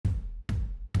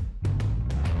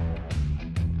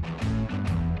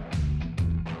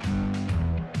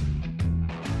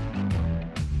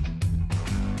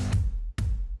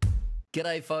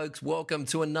G'day, folks. Welcome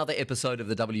to another episode of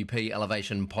the WP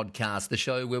Elevation Podcast, the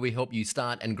show where we help you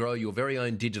start and grow your very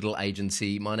own digital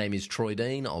agency. My name is Troy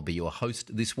Dean. I'll be your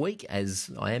host this week, as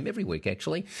I am every week,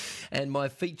 actually. And my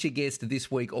feature guest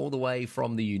this week, all the way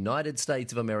from the United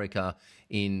States of America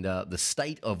in the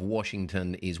state of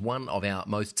Washington, is one of our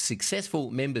most successful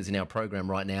members in our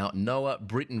program right now, Noah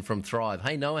Britton from Thrive.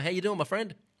 Hey, Noah, how you doing, my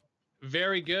friend?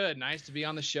 Very good. Nice to be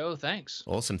on the show. Thanks.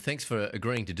 Awesome. Thanks for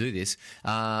agreeing to do this.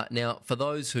 Now, for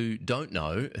those who don't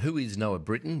know, who is Noah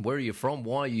Britton? Where are you from?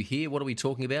 Why are you here? What are we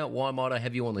talking about? Why might I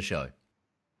have you on the show?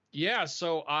 Yeah,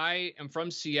 so I am from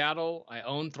Seattle. I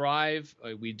own Thrive.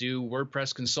 We do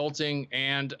WordPress consulting,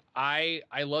 and I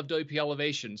love WP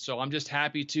Elevation. So I'm just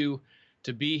happy to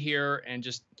be here and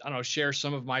just, I don't know, share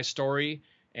some of my story.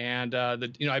 And I've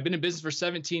been in business for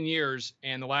 17 years,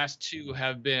 and the last two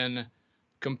have been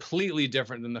completely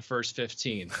different than the first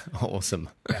 15. Awesome.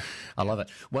 Yeah. I love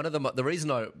it. The reason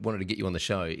I wanted to get you on the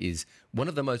show is one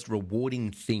of the most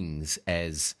rewarding things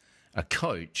as a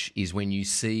coach is when you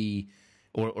see,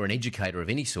 or an educator of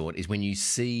any sort, is when you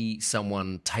see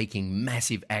someone taking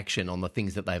massive action on the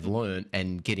things that they've learned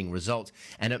and getting results.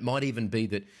 And it might even be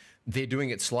that they're doing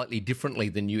it slightly differently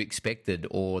than you expected,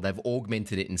 or they've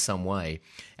augmented it in some way.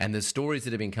 And the stories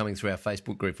that have been coming through our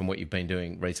Facebook group from what you've been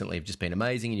doing recently have just been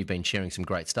amazing, and you've been sharing some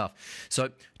great stuff. So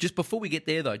just before we get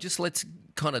there, though, just let's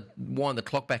kind of wind the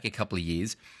clock back a couple of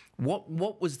years.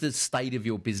 What was the state of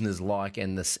your business like,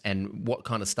 and what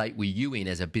kind of state were you in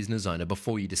as a business owner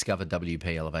before you discovered WP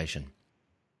Elevation?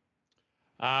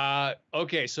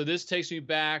 Okay, so this takes me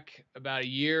back about a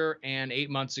year and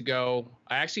 8 months ago.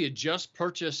 I actually had just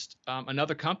purchased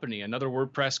another company, another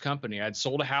WordPress company. I had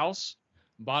sold a house,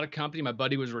 bought a company. My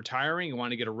buddy was retiring. He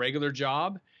wanted to get a regular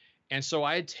job. And so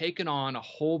I had taken on a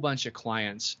whole bunch of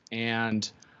clients, and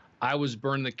I was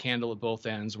burning the candle at both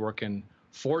ends, working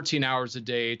 14 hours a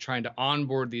day trying to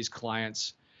onboard these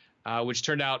clients, which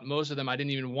turned out most of them I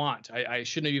didn't even want. I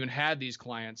shouldn't have even had these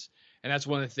clients. And that's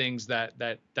one of the things that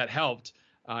helped.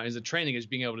 Is the training is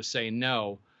being able to say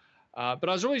no. But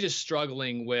I was really just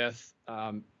struggling with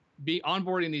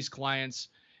onboarding these clients,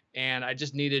 and I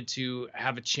just needed to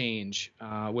have a change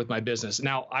with my business.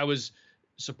 Now, I was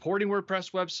supporting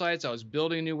WordPress websites. I was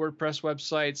building new WordPress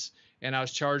websites, and I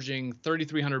was charging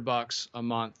 $3,300 a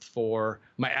month for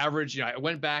my average. I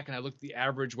went back and I looked at the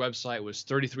average website was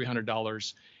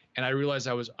 $3,300, and I realized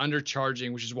I was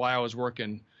undercharging, which is why I was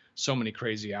working so many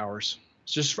crazy hours.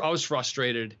 I was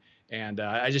frustrated. And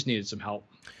I just needed some help.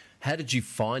 How did you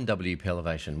find WP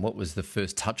Elevation? What was the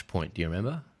first touch point? Do you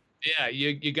remember? Yeah,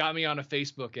 you got me on a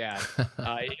Facebook ad.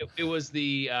 It was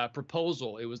the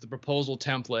proposal. It was the proposal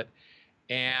template.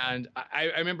 And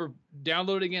I remember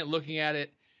downloading it, looking at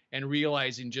it, and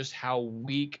realizing just how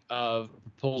weak of a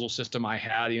proposal system I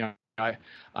had.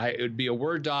 It would be a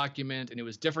Word document, and it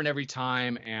was different every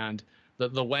time. And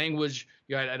the language,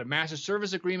 I had a master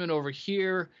service agreement over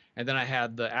here, and then I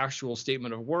had the actual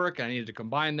statement of work, and I needed to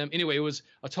combine them. Anyway, it was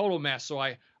a total mess. So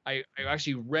I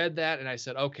actually read that, and I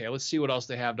said, okay, let's see what else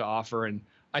they have to offer. And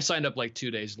I signed up like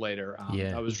 2 days later.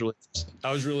 I was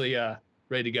really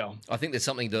ready to go. I think there's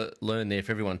something to learn there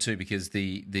for everyone too, because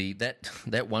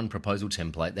that one proposal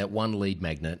template, that one lead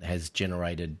magnet has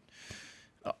generated.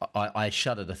 I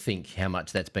shudder to think how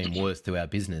much that's been worth to our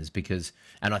business,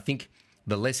 and I think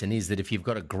the lesson is that if you've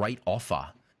got a great offer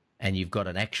and you've got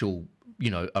an actual,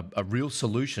 a real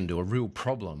solution to a real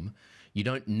problem, you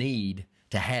don't need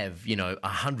to have,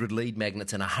 100 lead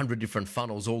magnets and 100 different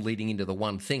funnels all leading into the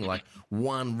one thing. Like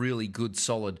one really good,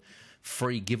 solid,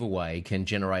 free giveaway can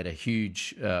generate a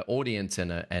huge audience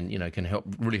and can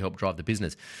really help drive the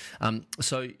business.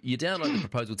 So you download the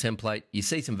proposal template, you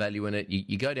see some value in it,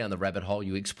 you go down the rabbit hole,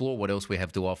 you explore what else we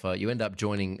have to offer, you end up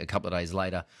joining a couple of days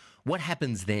later. What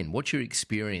happens then? What's your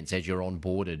experience as you're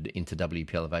onboarded into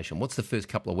WP Elevation? What's the first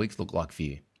couple of weeks look like for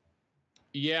you?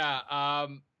 Yeah,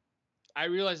 I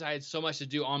realized I had so much to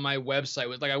do on my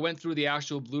website. I went through the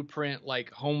actual blueprint,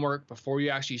 homework before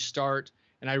you actually start,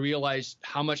 and I realized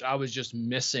how much I was just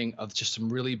missing of just some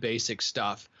really basic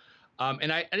stuff.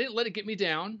 And I didn't let it get me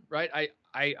down, right?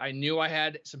 I knew I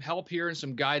had some help here and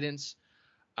some guidance.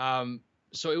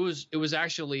 So it was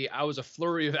actually, I was a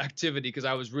flurry of activity because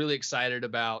I was really excited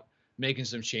about making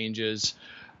some changes.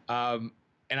 And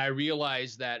I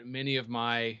realized that many of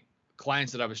my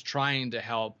clients that I was trying to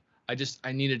help, I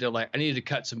needed to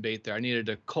cut some bait there. I needed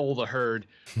to cull the herd.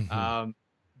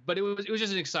 But it was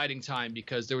just an exciting time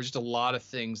because there was just a lot of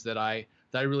things that I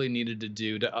really needed to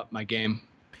do to up my game.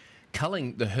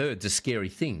 Culling the herd's a scary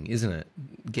thing, isn't it?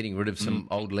 Getting rid of some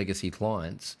old legacy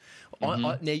clients.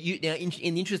 Now, in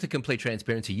the interest of complete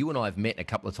transparency, you and I have met a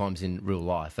couple of times in real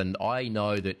life, and I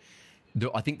know that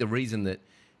I think the reason that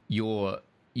you're,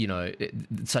 you know,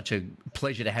 such a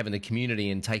pleasure to have in the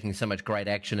community and taking so much great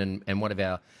action, and one of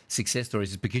our success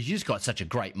stories is because you just got such a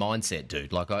great mindset,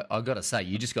 dude. Like I got to say,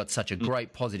 you just got such a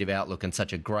great positive outlook and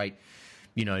such a great,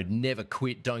 you know, never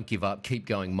quit, don't give up, keep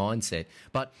going mindset.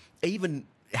 But even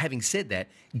having said that,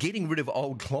 getting rid of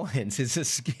old clients is a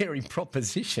scary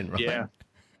proposition, right? Yeah.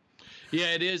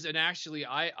 Yeah, it is. And actually,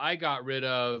 I got rid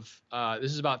of,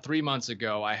 this is about 3 months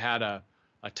ago. I had a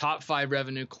top 5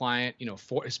 revenue client, you know,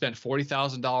 spent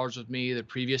 $40,000 with me the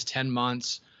previous 10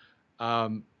 months.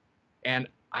 And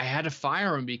I had to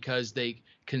fire him because they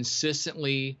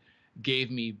consistently gave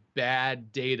me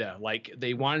bad data. Like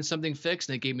they wanted something fixed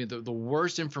and they gave me the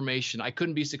worst information. I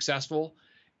couldn't be successful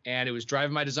and it was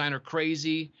driving my designer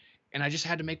crazy. And I just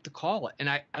had to make the call. And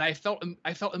I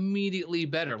felt immediately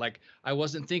better. Like I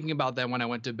wasn't thinking about them when I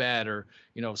went to bed or,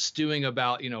 you know, stewing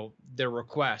about, you know, their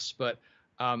requests. But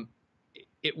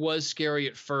it was scary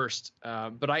at first.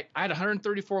 But I had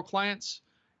 134 clients,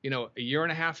 you know, a year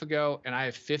and a half ago, and I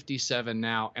have 57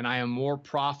 now. And I am more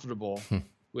profitable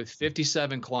with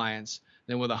 57 clients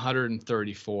than with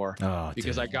 134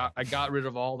 because I got rid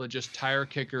of all the just tire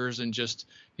kickers and just,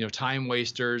 you know, time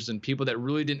wasters and people that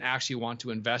really didn't actually want to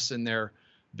invest in their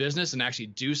business and actually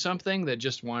do something, that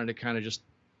just wanted to kind of just,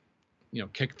 you know,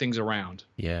 kick things around.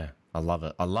 Yeah, I love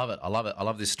it. I love it. I love it. I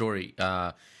love this story.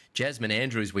 Jasmine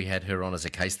Andrews, we had her on as a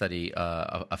case study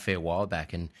a fair while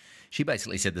back, and she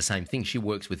basically said the same thing. She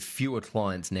works with fewer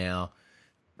clients now,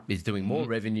 is doing more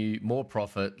revenue, more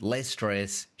profit, less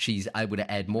stress. She's able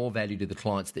to add more value to the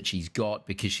clients that she's got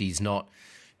because she's not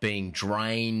being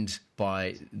drained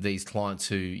by these clients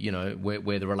who, you know,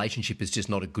 where the relationship is just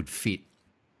not a good fit.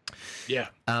 Yeah.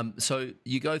 So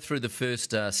you go through the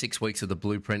first 6 weeks of the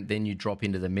blueprint, then you drop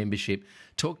into the membership.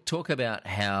 Talk to me about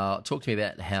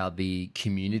how the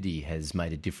community has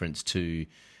made a difference to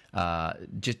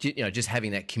just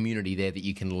having that community there that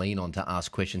you can lean on to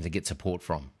ask questions and get support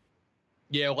from.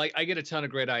 Yeah, like I get a ton of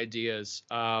great ideas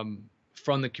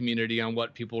from the community on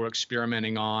what people are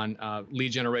experimenting on.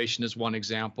 Lead generation is one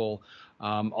example.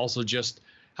 Also just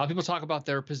how people talk about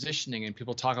their positioning and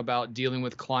people talk about dealing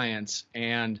with clients,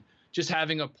 and just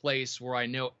having a place where I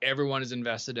know everyone is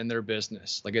invested in their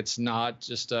business. Like it's not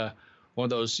just one of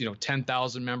those, you know,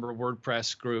 10,000 member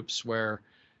WordPress groups where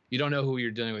you don't know who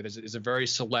you're dealing with. It's a very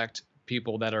select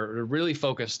people that are really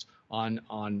focused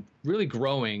on really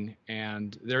growing,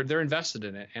 and they're invested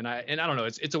in it. And I don't know,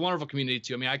 it's a wonderful community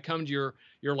too. I mean, I come to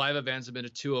your live events. I've been to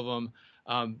 2 of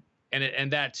them.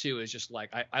 And that too is just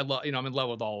like, I love, you know, I'm in love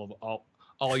with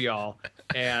all y'all.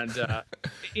 And,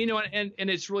 you know, and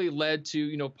it's really led to,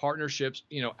 you know, partnerships,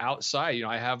 you know, outside. You know,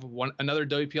 I have another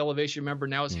WP Elevation member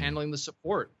now is handling the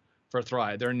support for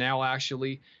Thrive. They're now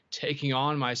actually taking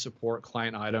on my support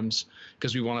client items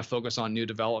because we want to focus on new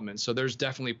development. So there's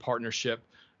definitely partnership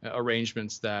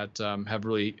arrangements that have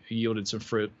really yielded some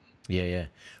fruit. Yeah.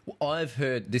 Well, I've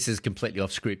heard, this is completely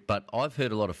off script, but I've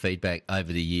heard a lot of feedback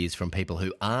over the years from people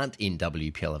who aren't in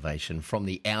WP Elevation. From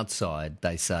the outside,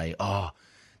 they say, oh,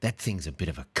 that thing's a bit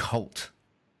of a cult.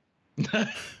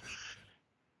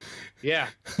 Yeah.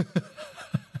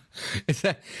 Is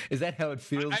that how it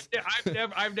feels?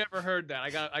 I've never heard that.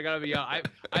 I gotta be honest.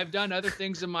 I've done other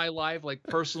things in my life, like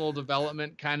personal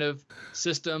development kind of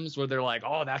systems, where they're like,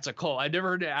 "Oh, that's a cult." I never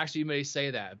heard actually anybody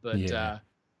say that, but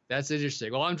that's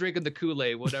interesting. Well, I'm drinking the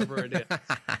Kool-Aid, whatever it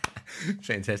is.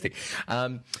 Fantastic.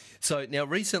 So now,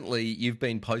 recently, you've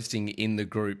been posting in the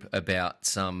group about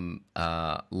some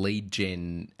lead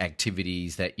gen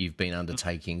activities that you've been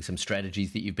undertaking, some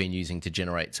strategies that you've been using to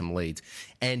generate some leads,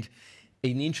 and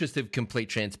in the interest of complete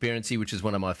transparency, which is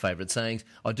one of my favourite sayings,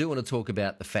 I do want to talk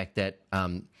about the fact that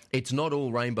it's not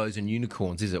all rainbows and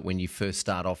unicorns, is it, when you first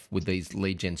start off with these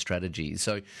lead gen strategies?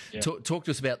 So talk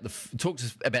to us about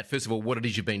first of all what it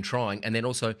is you've been trying, and then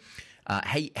also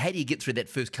how do you get through that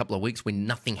first couple of weeks when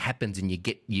nothing happens and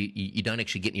you don't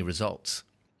actually get any results?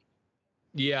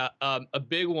 Yeah, a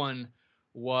big one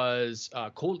was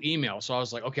cold email. So I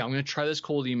was like, okay, I'm going to try this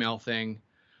cold email thing.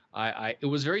 It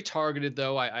was very targeted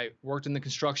though. I worked in the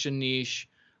construction niche.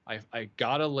 I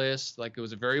got a list, like it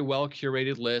was a very well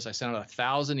curated list. I sent out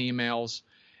 1,000 emails,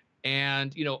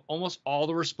 and, you know, almost all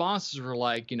the responses were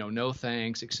like, you know, no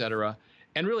thanks, etc.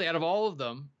 And really, out of all of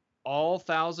them, all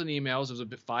 1,000 emails, it was a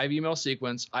 5 email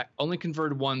sequence. I only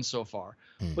converted 1 so far,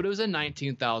 but it was a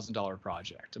 $19,000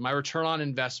 project. And my return on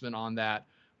investment on that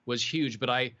was huge.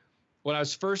 But when I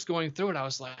was first going through it, I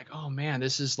was like, oh man,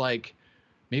 this is like,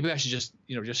 maybe I should just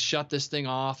shut this thing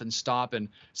off and stop. And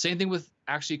same thing with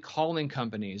actually calling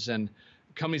companies and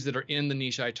companies that are in the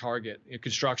niche I target,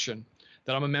 construction.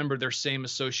 that I'm a member of their same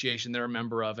association they're a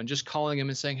member of, and just calling them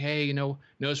and saying, hey,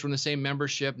 notice we're in the same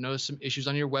membership, notice some issues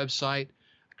on your website,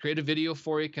 create a video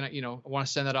for you. Can I, I want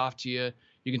to send that off to you.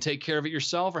 You can take care of it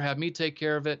yourself or have me take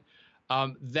care of it.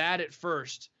 That at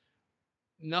first,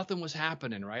 nothing was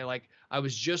happening, right? Like I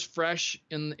was just fresh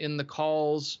in the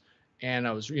calls, and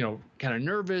I was, kind of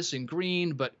nervous and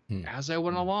green, but as I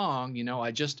went along,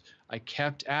 I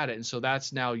kept at it. And so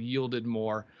that's now yielded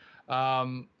more.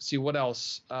 See what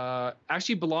else,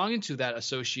 actually belonging to that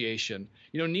association,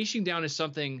 niching down is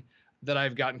something that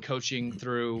I've gotten coaching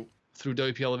through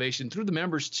WP Elevation, through the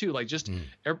members too. Like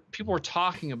people are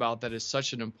talking about that as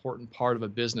such an important part of a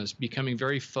business, becoming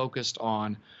very focused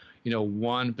on,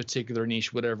 one particular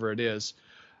niche, whatever it is.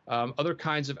 Other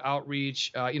kinds of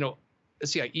outreach,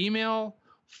 let's see, email,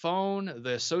 phone,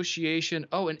 the association,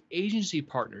 an agency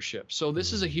partnership. So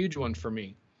this is a huge one for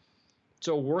me.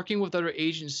 So working with other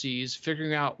agencies,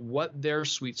 figuring out what their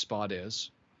sweet spot is,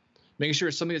 making sure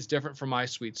it's something that's different from my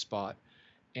sweet spot.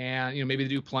 And, maybe they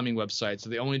do plumbing websites, or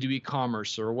they only do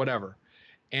e-commerce or whatever,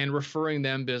 and referring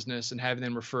them business and having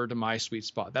them referred to my sweet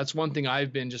spot. That's one thing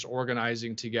I've been just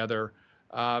organizing together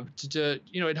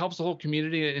it helps the whole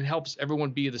community, and it helps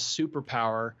everyone be the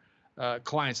superpower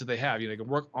clients that they have. They can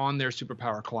work on their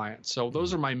superpower clients. So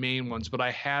those are my main ones, but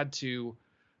I had to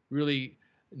really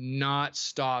not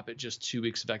stop at just 2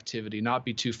 weeks of activity, not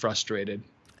be too frustrated.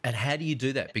 And how do you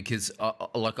do that? Because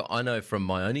I know from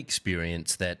my own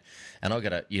experience that, and I got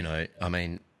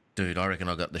to, dude, I reckon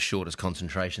I got the shortest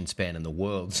concentration span in the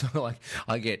world. So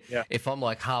if I'm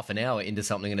like half an hour into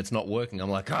something and it's not working, I'm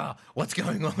like, what's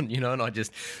going on? And I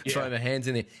just throw my hands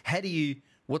in there. How do you,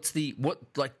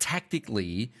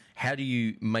 tactically, how do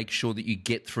you make sure that you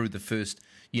get through the first,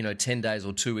 10 days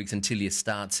or 2 weeks until you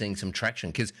start seeing some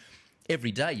traction? Because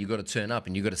every day you've got to turn up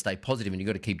and you've got to stay positive and you've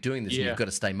got to keep doing this and you've got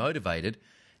to stay motivated.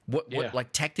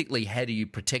 What tactically, how do you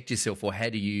protect yourself, or how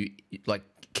do you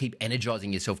keep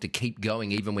energizing yourself to keep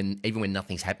going even when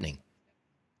nothing's happening?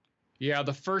 Yeah,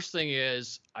 the first thing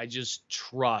is I just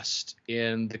trust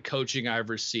in the coaching I've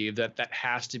received that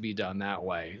has to be done that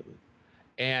way.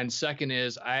 And second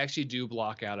is I actually do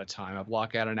block out a time. I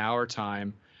block out an hour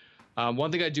time.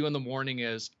 One thing I do in the morning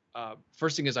is,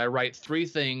 first thing is I write 3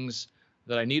 things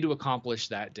that I need to accomplish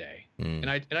that day. And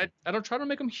I don't try to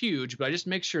make them huge, but I just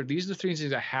make sure these are the 3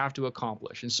 things I have to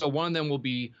accomplish. And so one of them will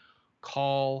be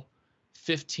call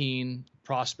 15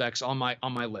 prospects on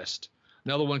my list.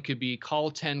 Another one could be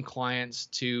call 10 clients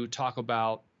to talk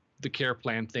about the care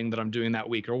plan thing that I'm doing that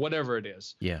week, or whatever it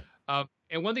is. Yeah.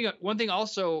 And one thing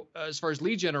also, as far as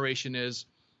lead generation is,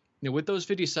 with those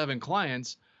 57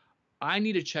 clients, I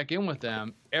need to check in with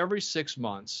them every 6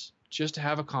 months just to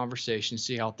have a conversation,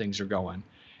 see how things are going.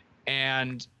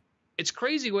 And it's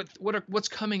crazy what's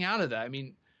coming out of that. I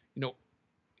mean,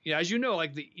 as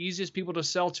like the easiest people to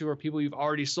sell to are people you've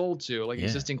already sold to, like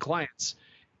existing clients.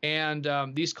 And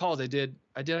these calls I think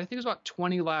it was about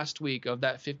 20 last week of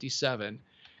that 57.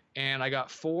 And I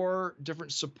got 4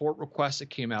 different support requests that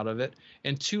came out of it,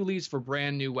 and 2 leads for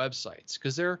brand new websites,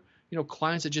 because they're,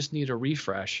 clients that just need a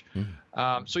refresh.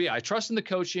 So yeah, I trust in the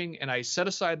coaching, and I set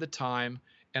aside the time,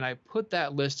 and I put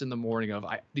that list in the morning of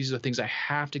these are the things I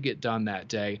have to get done that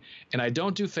day. And I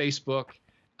don't do Facebook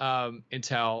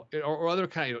until or other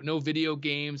kind of, no video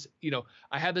games.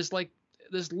 I had this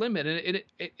limit, and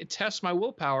it tests my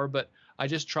willpower, but I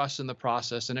just trust in the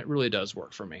process, and it really does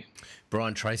work for me.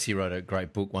 Brian Tracy wrote a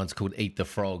great book once called Eat the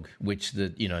Frog, which the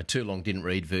too long didn't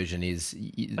read version is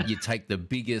you take the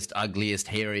biggest, ugliest,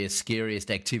 hairiest,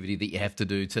 scariest activity that you have to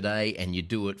do today, and you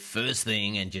do it first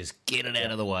thing and just get it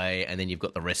out of the way, and then you've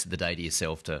got the rest of the day to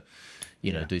yourself to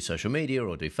do social media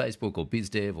or do Facebook or biz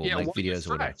dev or make videos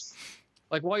or whatever.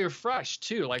 Like while you're fresh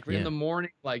too, like in the morning,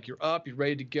 like you're up, you're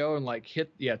ready to go, and like to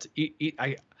eat.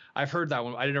 I've heard that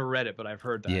one. I never read it, but I've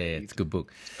heard that. Yeah, it's a good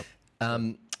book.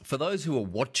 For those who are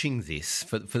watching this,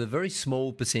 for the very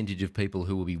small percentage of people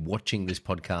who will be watching this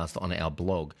podcast on our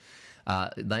blog,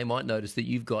 they might notice that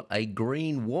you've got a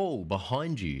green wall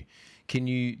behind you. Can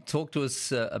you talk to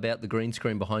us about the green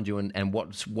screen behind you and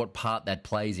what part that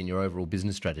plays in your overall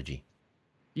business strategy?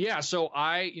 Yeah, so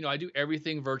I do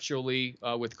everything virtually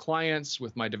with clients,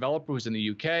 with my developer who's in the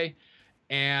UK,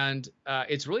 and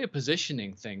it's really a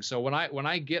positioning thing. So when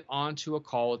I get onto a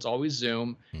call, it's always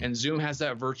Zoom, and Zoom has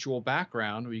that virtual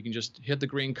background where you can just hit the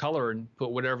green color and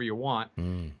put whatever you want.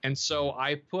 And so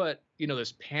I put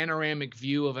this panoramic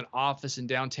view of an office in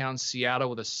downtown Seattle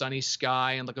with a sunny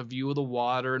sky and like a view of the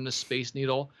water and the Space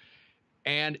Needle,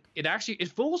 and it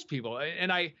fools people,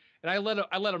 and I let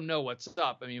them know what's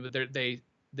up. I mean, but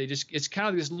they just, it's kind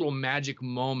of this little magic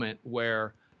moment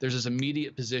where there's this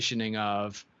immediate positioning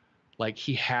of like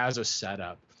he has a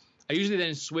setup. I usually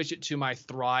then switch it to my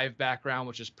Thrive background,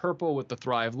 which is purple with the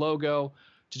Thrive logo,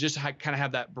 to just kind of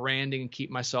have that branding and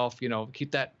keep myself,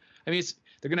 keep that. I mean,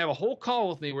 they're going to have a whole call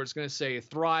with me where it's going to say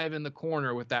Thrive in the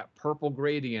corner with that purple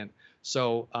gradient.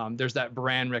 So there's that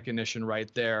brand recognition right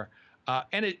there.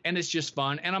 And it's just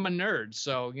fun. And I'm a nerd.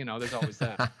 So, there's always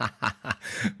that.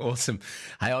 Awesome.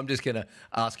 Hey, I'm just going to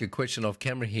ask a question off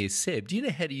camera here. Seb, do you know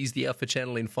how to use the Alpha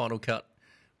channel in Final Cut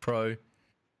Pro?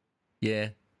 Yeah,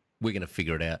 we're going to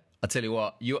figure it out. I'll tell you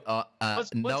what,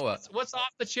 Noah. What's off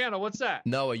the channel? What's that?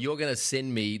 Noah, you're going to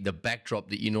send me the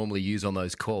backdrop that you normally use on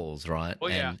those calls, right? Oh,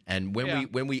 yeah. And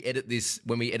when we edit this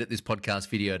podcast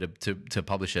video to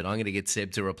publish it, I'm going to get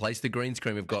Seb to replace the green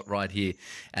screen we've got right here.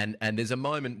 And there's a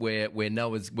moment where we're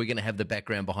going to have the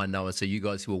background behind Noah, so you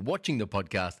guys who are watching the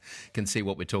podcast can see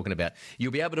what we're talking about.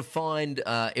 You'll be able to find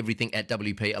everything at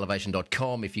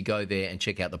wpelevation.com. If you go there and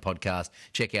check out the podcast,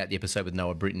 check out the episode with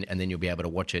Noah Britton, and then you'll be able to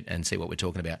watch it and see what we're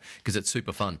talking about, because it's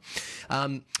super fun.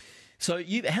 So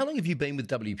how long have you been with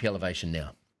WP Elevation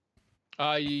now?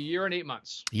 A year and 8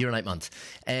 months. A year and 8 months.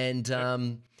 And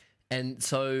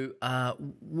so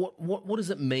what does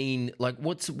it mean? Like,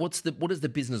 what does the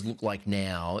business look like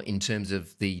now in terms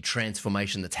of the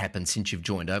transformation that's happened since you've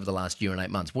joined over the last year and 8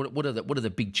 months? What are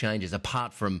the big changes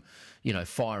apart from,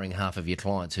 firing half of your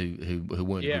clients who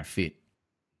weren't a good fit?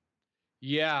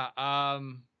 Yeah.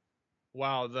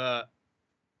 Wow.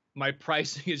 My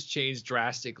pricing has changed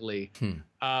drastically.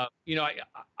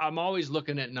 I'm always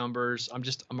looking at numbers. I'm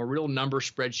a real number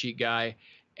spreadsheet guy.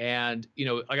 And,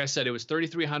 like I said, it was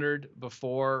 3,300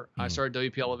 before I started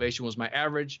WP Elevation was my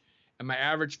average. And my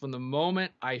average from the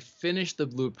moment I finished the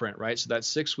blueprint, right? So that's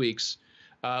 6 weeks.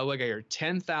 Look at here,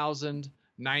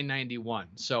 10,991.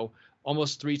 So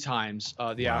almost 3 times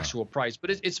the actual price. But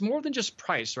it's more than just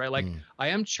price, right? Like I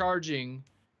am charging,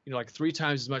 like 3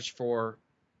 times as much for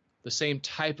the same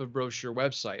type of brochure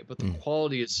website, but the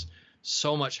quality is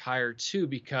so much higher too,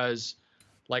 because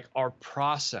like our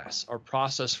process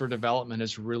for development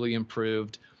has really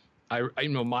improved.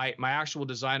 My actual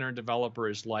designer and developer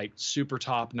is like super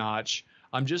top notch.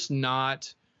 I'm just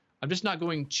not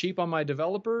going cheap on my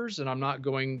developers, and I'm not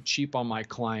going cheap on my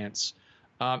clients.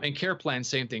 And care plan,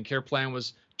 same thing. Care plan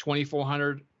was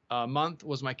 $2,400 a month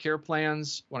was my care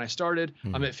plans when I started.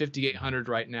 I'm at $5,800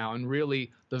 right now. And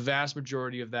really the vast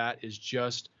majority of that is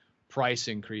just price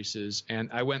increases. And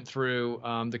I went through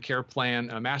the care plan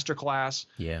masterclass.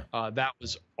 Yeah. That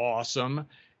was awesome.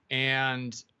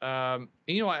 And it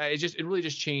really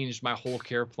just changed my whole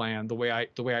care plan, the way I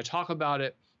talk about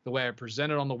it, the way I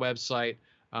present it on the website,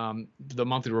 the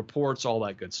monthly reports, all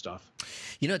that good stuff.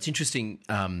 It's interesting.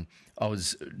 I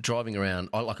was driving around.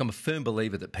 I'm a firm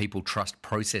believer that people trust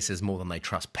processes more than they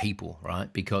trust people,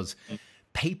 right? Because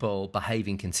people behave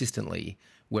inconsistently,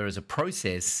 whereas a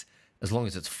process, as long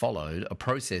as it's followed, a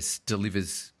process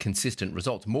delivers consistent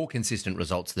results, more consistent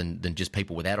results than just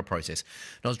people without a process.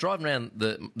 And I was driving around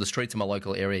the streets of my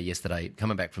local area yesterday,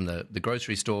 coming back from the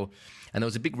grocery store, and there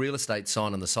was a big real estate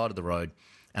sign on the side of the road.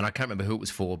 And I can't remember who it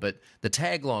was for, but the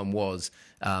tagline was,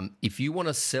 if you want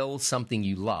to sell something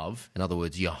you love, in other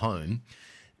words, your home,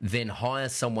 then hire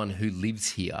someone who lives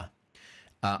here.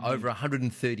 Over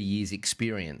 130 years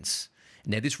experience.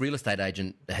 Now, this real estate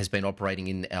agent has been operating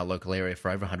in our local area for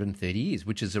over 130 years,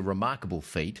 which is a remarkable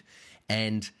feat.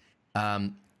 And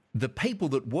the people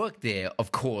that work there,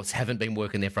 of course, haven't been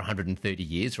working there for 130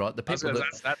 years, right? The people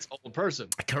that's old person.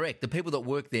 Correct. The people that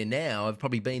work there now have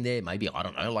probably been there, maybe, I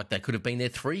don't know, like they could have been there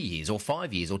 3 years or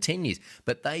 5 years or 10 years,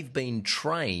 but they've been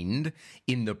trained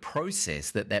in the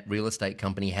process that real estate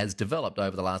company has developed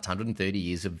over the last 130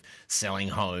 years of selling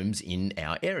homes in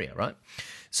our area, right?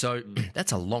 So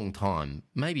that's a long time.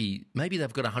 Maybe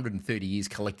they've got 130 years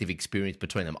collective experience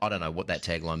between them. I don't know what that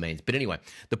tagline means. But anyway,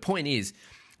 the point is,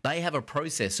 they have a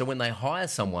process. So when they hire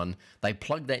someone, they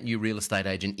plug that new real estate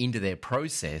agent into their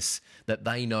process that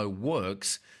they know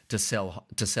works to sell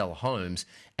homes,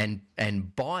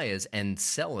 and buyers and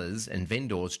sellers and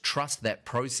vendors trust that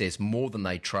process more than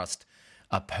they trust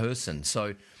a person.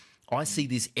 So I see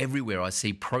this everywhere. I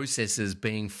see processes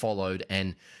being followed,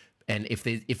 and if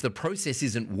the process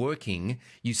isn't working,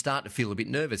 you start to feel a bit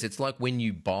nervous. It's like when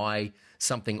you buy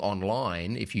something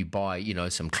online. If you buy,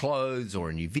 some clothes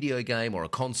or a new video game or a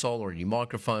console or a new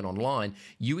microphone online,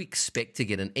 you expect to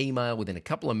get an email within a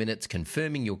couple of minutes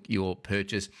confirming your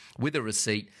purchase with a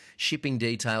receipt, shipping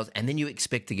details, and then you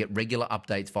expect to get regular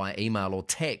updates via email or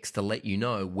text to let you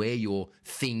know where your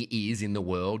thing is in the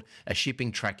world, a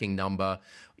shipping tracking number,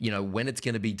 when it's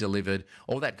going to be delivered,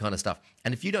 all that kind of stuff.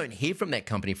 And if you don't hear from that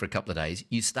company for a couple of days,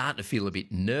 you start to feel a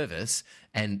bit nervous,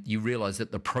 and you realize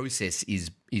that the process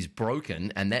is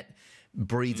broken, and that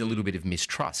breeds a little bit of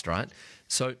mistrust, right?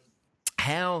 So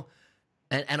how,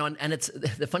 and it's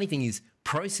the funny thing is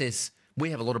process.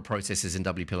 We have a lot of processes in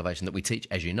WP Elevation that we teach,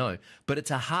 as you know, but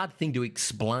it's a hard thing to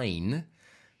explain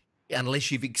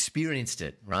unless you've experienced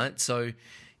it, right? So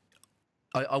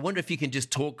I wonder if you can just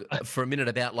talk for a minute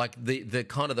about like the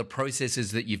kind of the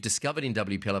processes that you've discovered in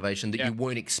WP Elevation that you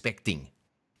weren't expecting.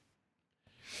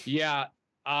 Yeah.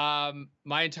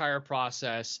 My entire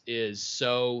process is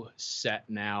so set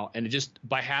now, and it just,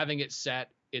 by having it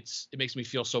set, it makes me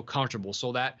feel so comfortable.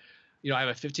 So that, I have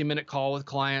a 15-minute call with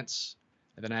clients,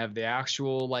 and then I have the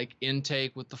actual like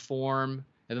intake with the form,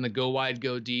 and then the go wide,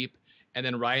 go deep, and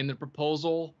then writing the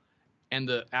proposal and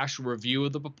the actual review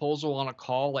of the proposal on a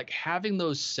call. Like having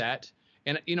those set,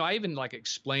 and I even like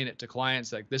explain it to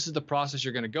clients, like this is the process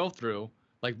you're going to go through.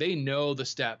 Like they know the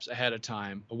steps ahead of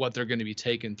time of what they're going to be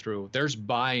taken through. There's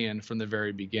buy-in from the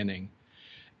very beginning,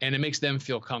 and it makes them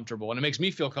feel comfortable, and it makes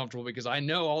me feel comfortable because I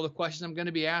know all the questions I'm going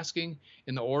to be asking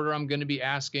in the order I'm going to be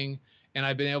asking, and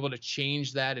I've been able to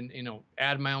change that and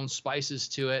add my own spices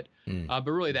to it. But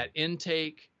really, that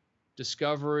intake,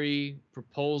 discovery,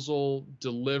 proposal,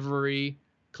 delivery,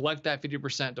 collect that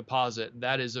 50% deposit.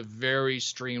 That is a very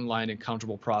streamlined and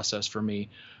comfortable process for me.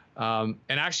 And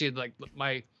actually, like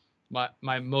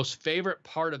my most favorite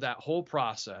part of that whole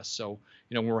process. So,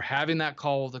 when we're having that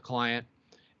call with the client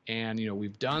and,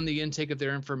 we've done the intake of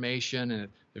their information, and at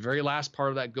the very last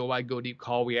part of that go wide, go deep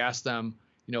call, we ask them,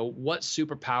 what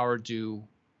superpower do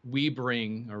we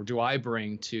bring, or do I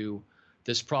bring to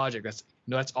this project?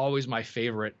 That's always my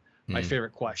favorite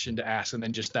question to ask. And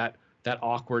then just that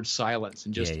awkward silence,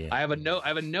 and just, I have a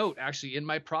note actually in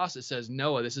my process says,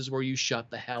 Noah, this is where you shut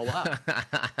the hell up.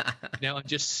 And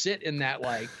just sit in that,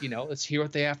 like, let's hear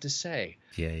what they have to say.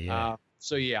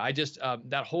 So I just,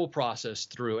 that whole process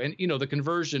through, and, the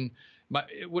conversion, I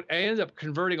ended up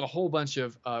converting a whole bunch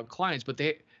of clients, but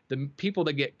the people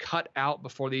that get cut out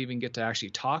before they even get to actually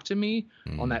talk to me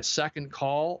on that second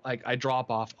call, like I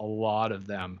drop off a lot of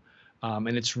them. And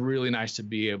it's really nice to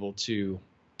be able to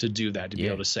do that, to be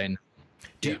able to say no.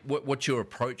 What's your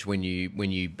approach when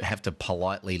you have to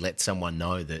politely let someone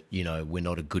know that we're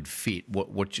not a good fit?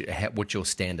 What's your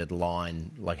standard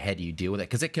line? Like, how do you deal with that?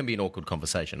 Because it can be an awkward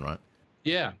conversation, right?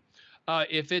 Yeah,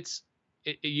 if it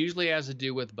usually has to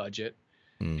do with budget,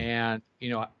 and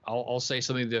I'll say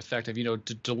something to the effect of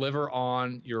to deliver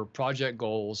on your project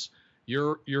goals,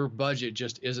 your budget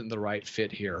just isn't the right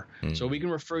fit here. So we can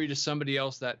refer you to somebody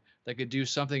else that could do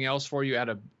something else for you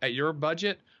at your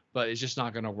budget, but it's just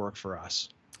not going to work for us.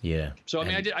 Yeah. So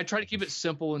I try to keep it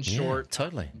simple and short.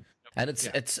 Totally. And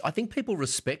it's I think people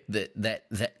respect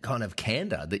that kind of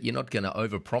candor, that you're not going to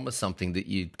overpromise something that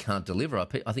you can't deliver.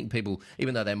 I think people,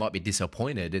 even though they might be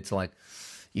disappointed, it's like,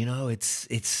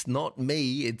 it's not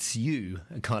me, it's you,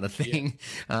 kind of thing.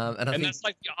 And I think that's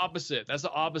like the opposite. That's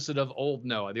the opposite of old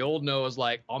Noah. The old Noah is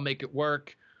like, I'll make it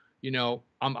work. I'm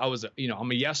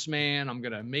a yes man. I'm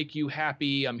going to make you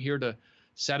happy. I'm here to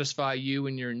satisfy you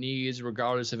and your needs,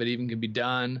 regardless if it even can be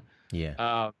done.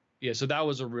 So that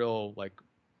was a real,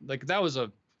 like that was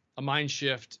a mind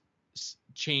shift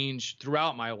change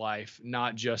throughout my life,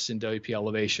 not just in WP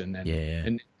Elevation.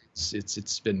 And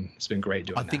it's been great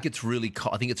doing that. I think it's a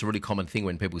really common thing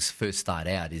when people first start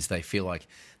out, is they feel like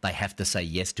they have to say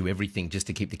yes to everything just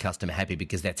to keep the customer happy,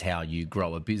 because that's how you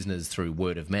grow a business, through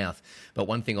word of mouth. But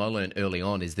one thing I learned early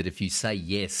on is that if you say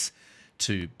yes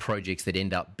to projects that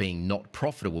end up being not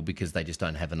profitable because they just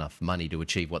don't have enough money to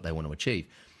achieve what they want to achieve,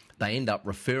 they end up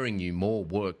referring you more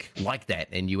work like that,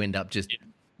 and you end up just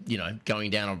going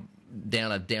down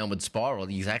a downward spiral,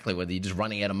 exactly, whether you're just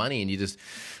running out of money. And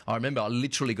I remember I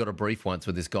literally got a brief once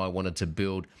where this guy wanted to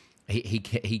build,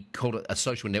 he called it a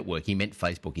social network. He meant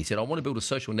Facebook. He said, I want to build a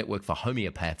social network for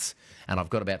homeopaths, and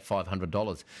I've got about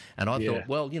 $500. And I thought,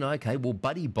 well, okay, well,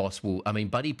 Buddy Press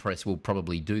will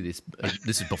probably do this.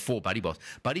 This is before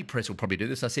Buddy Press will probably do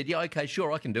this. I said, yeah, okay,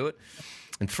 sure, I can do it.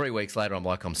 And 3 weeks later, I'm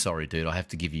like, I'm sorry, dude, I have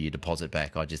to give you your deposit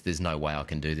back. There's no way I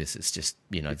can do this. It's just,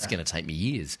 it's going to take me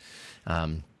years.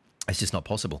 It's just not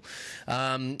possible.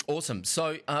 Awesome.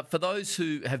 So for those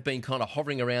who have been kind of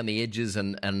hovering around the edges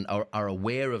and are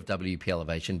aware of WP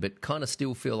Elevation, but kind of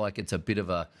still feel like it's a bit of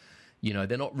a,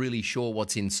 they're not really sure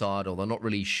what's inside, or they're not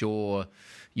really sure,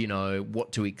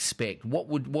 what to expect, what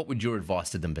would your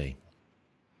advice to them be?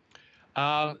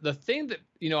 The thing that,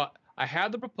 I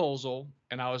had the proposal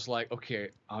and I was like, okay,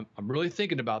 I'm really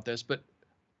thinking about this, but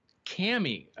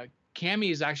Cammie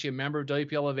is actually a member of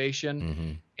WP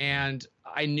Elevation, and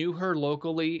I knew her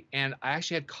locally, and I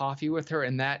actually had coffee with her,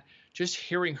 and that, just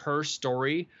hearing her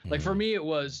story, like for me, it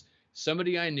was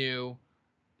somebody I knew.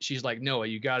 She's like, Noah,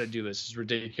 you got to do this. It's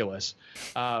ridiculous.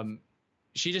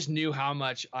 She just knew how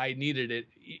much I needed it,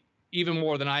 even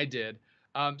more than I did.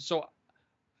 So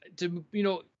to,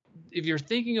 if you're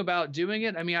thinking about doing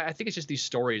it, I mean, I think it's just these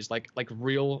stories, like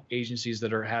real agencies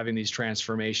that are having these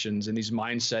transformations and these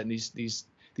mindset and these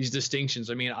distinctions.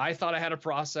 I mean, I thought I had a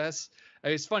process.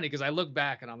 It's funny because I look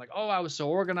back and I'm like, oh, I was so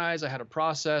organized. I had a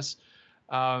process.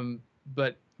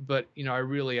 But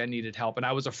I needed help, and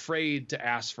I was afraid to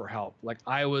ask for help. Like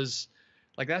I was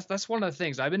like, that's one of the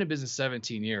things. I've been in business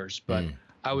 17 years, but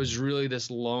I was really this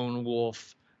lone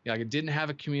wolf. I didn't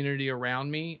have a community around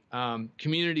me.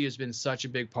 Community has been such a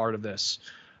big part of this.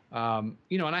 And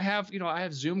I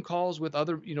have Zoom calls with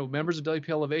other, members of WP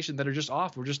Elevation that are just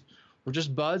off. We're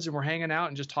just buds and we're hanging out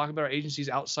and just talking about our agencies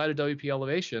outside of WP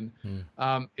Elevation.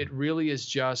 It really is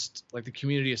just like the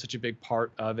community is such a big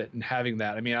part of it, and having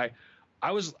that. I mean, I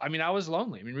was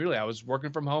lonely. I mean, really, I was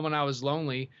working from home and I was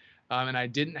lonely, and I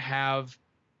didn't have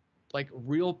like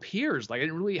real peers. Like I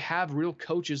didn't really have real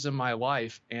coaches in my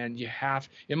life. And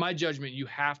in my judgment, you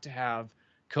have to have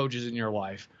coaches in your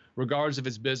life, regardless if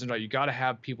it's business or not. You got to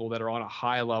have people that are on a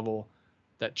high level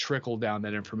that trickle down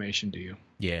that information to you.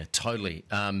 Yeah, totally.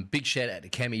 Big shout out to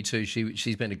Cami too.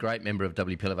 She's been a great member of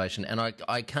WP Elevation, and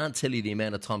I can't tell you the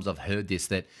amount of times I've heard this,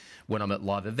 that when I'm at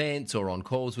live events or on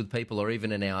calls with people, or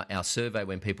even in our survey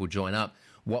when people join up,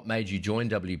 what made you join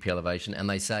WP Elevation? And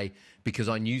they say, because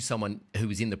I knew someone who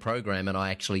was in the program and I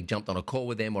actually jumped on a call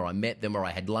with them, or I met them, or I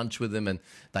had lunch with them, and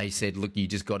they said, look, you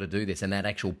just got to do this. And that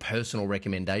actual personal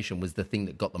recommendation was the thing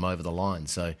that got them over the line.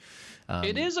 So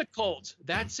it is a cult.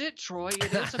 That's it, Troy.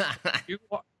 It is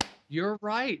You're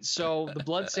right. So the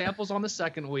blood sample's on the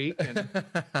second week. And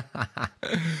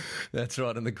that's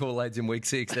right. And the Kool-Aid's in week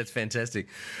 6. That's fantastic.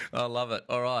 I love it.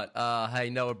 All right. Hey,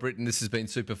 Noah, Britton, this has been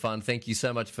super fun. Thank you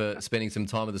so much for spending some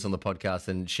time with us on the podcast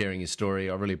and sharing your story.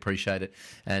 I really appreciate it.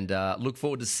 And look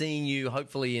forward to seeing you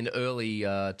hopefully in early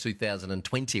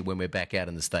 2020 when we're back out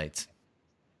in the States.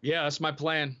 Yeah, that's my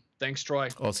plan. Thanks, Troy.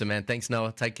 Awesome, man. Thanks,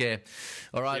 Noah. Take care.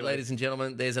 All right, ladies and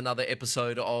gentlemen, there's another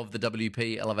episode of the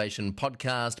WP Elevation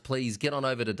podcast. Please get on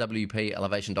over to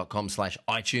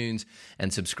wpelevation.com/iTunes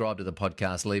and subscribe to the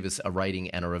podcast. Leave us a rating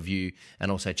and a review,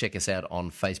 and also check us out on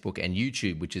Facebook and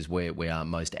YouTube, which is where we are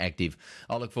most active.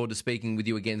 I look forward to speaking with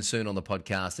you again soon on the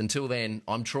podcast. Until then,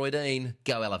 I'm Troy Dean.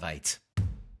 Go Elevate.